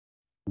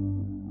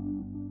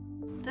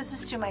this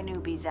is to my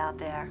newbies out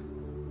there.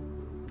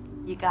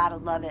 You gotta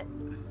love it.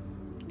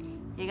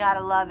 You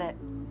gotta love it.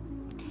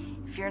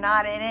 If you're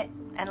not in it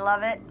and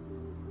love it,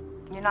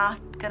 you're not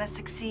gonna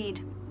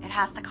succeed. It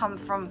has to come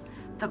from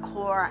the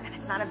core, and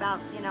it's not about,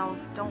 you know,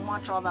 don't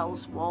watch all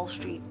those Wall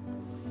Street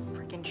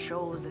freaking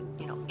shows that,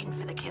 you know, in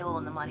for the kill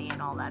and the money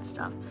and all that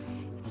stuff.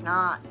 It's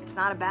not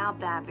about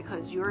that,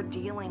 because you're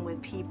dealing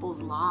with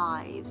people's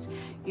lives.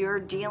 You're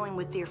dealing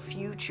with their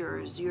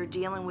futures. You're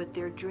dealing with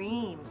their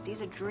dreams.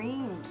 These are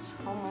dreams.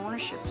 Home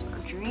ownership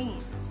are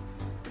dreams.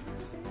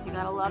 You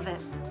gotta love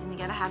it, and you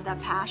gotta have that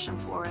passion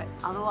for it.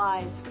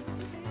 Otherwise,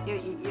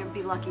 you'd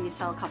be lucky you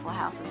sell a couple of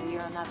houses a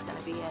year, and that's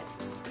gonna be it.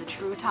 The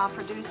true top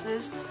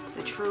producers,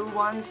 the true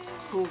ones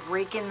who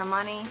rake in the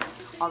money,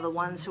 are the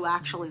ones who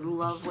actually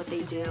love what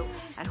they do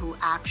and who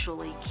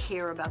actually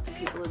care about the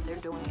people that they're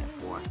doing it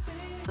for.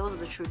 Those are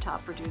the true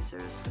top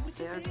producers.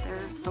 They're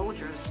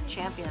soldiers,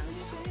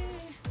 champions,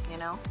 you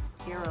know,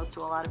 heroes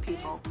to a lot of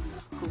people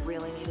who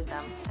really needed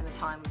them in a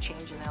time of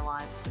change in their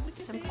lives.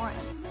 It's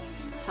important.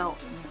 So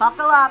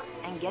buckle up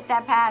and get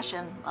that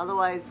passion.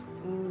 Otherwise,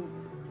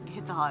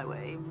 hit the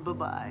highway.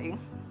 Bye-bye.